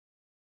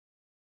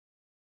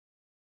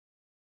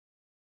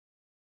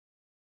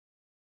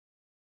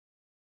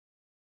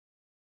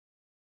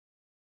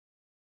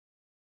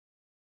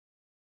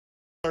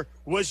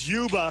was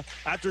Yuba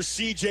after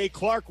CJ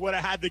Clark would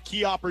have had the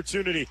key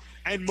opportunity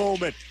and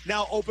moment.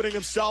 Now opening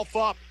himself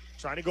up,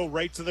 trying to go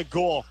right to the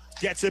goal.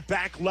 Gets it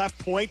back left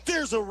point.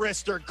 There's a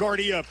wrister,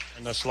 Guardia.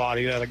 In the slot,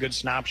 he had a good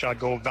snapshot.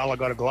 Vela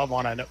got a glove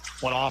on it and it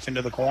went off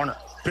into the corner.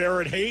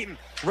 Barrett Hayton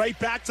right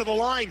back to the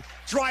line.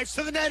 Drives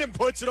to the net and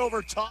puts it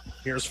over top.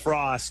 Here's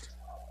Frost.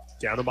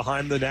 Down and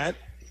behind the net.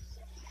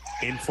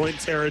 In Flint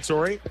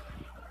territory.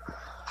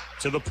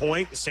 To the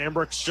point.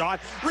 Sandbrook's shot.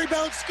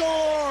 Rebound,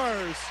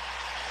 scores!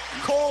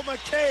 Cole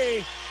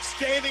McKay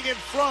standing in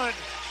front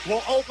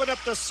will open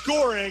up the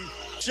scoring.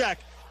 Check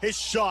his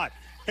shot.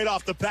 Hit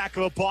off the back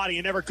of a body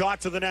and never got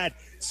to the net.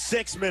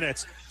 6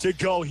 minutes to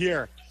go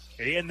here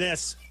in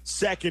this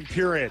second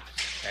period.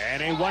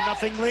 And a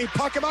 1-0 lead.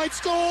 Puckamite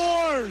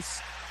scores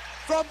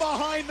from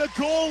behind the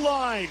goal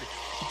line.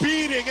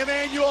 Beating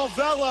Emmanuel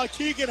Vela.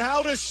 Keegan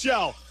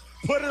Howdeshell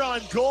put it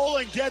on goal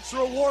and gets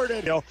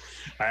rewarded.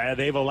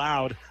 They've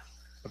allowed,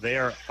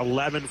 they're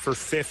 11 for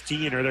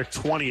 15, or their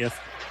 20th.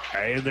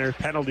 In their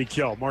penalty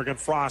kill. Morgan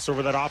Frost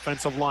over that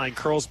offensive line.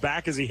 Curls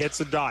back as he hits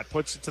a dot.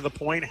 Puts it to the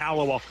point.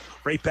 Hallowell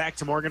right back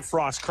to Morgan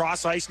Frost.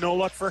 Cross ice, no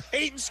look for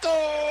Hayton.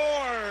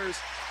 Scores!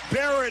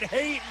 Barrett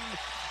Hayton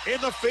in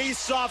the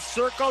face-off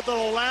circle to the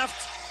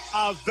left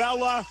of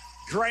Vela.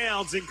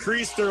 Grounds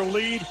increase their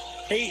lead.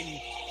 Hayton,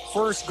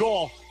 first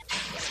goal.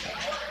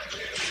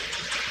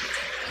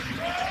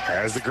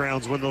 As the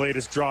Grounds win the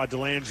latest draw,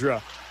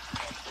 Delandra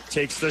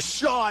takes the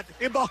shot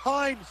in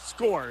behind,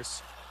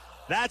 scores.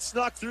 That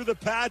snuck through the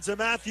pads of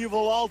Matthew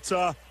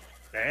Villalta.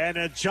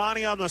 And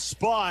Johnny on the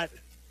spot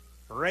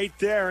right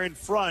there in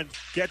front.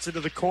 Gets into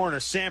the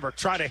corner. Sandberg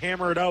try to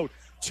hammer it out.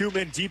 2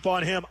 men deep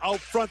on him. Out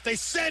front. They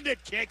send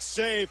it. Kick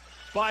save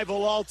by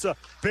Villalta.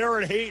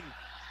 Barrett Hayton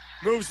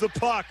moves the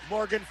puck.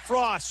 Morgan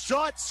Frost.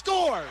 Shot.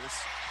 Scores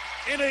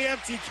into the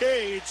empty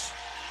cage.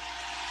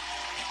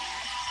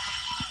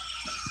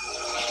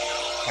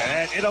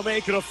 And it'll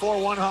make it a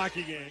 4-1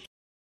 hockey game.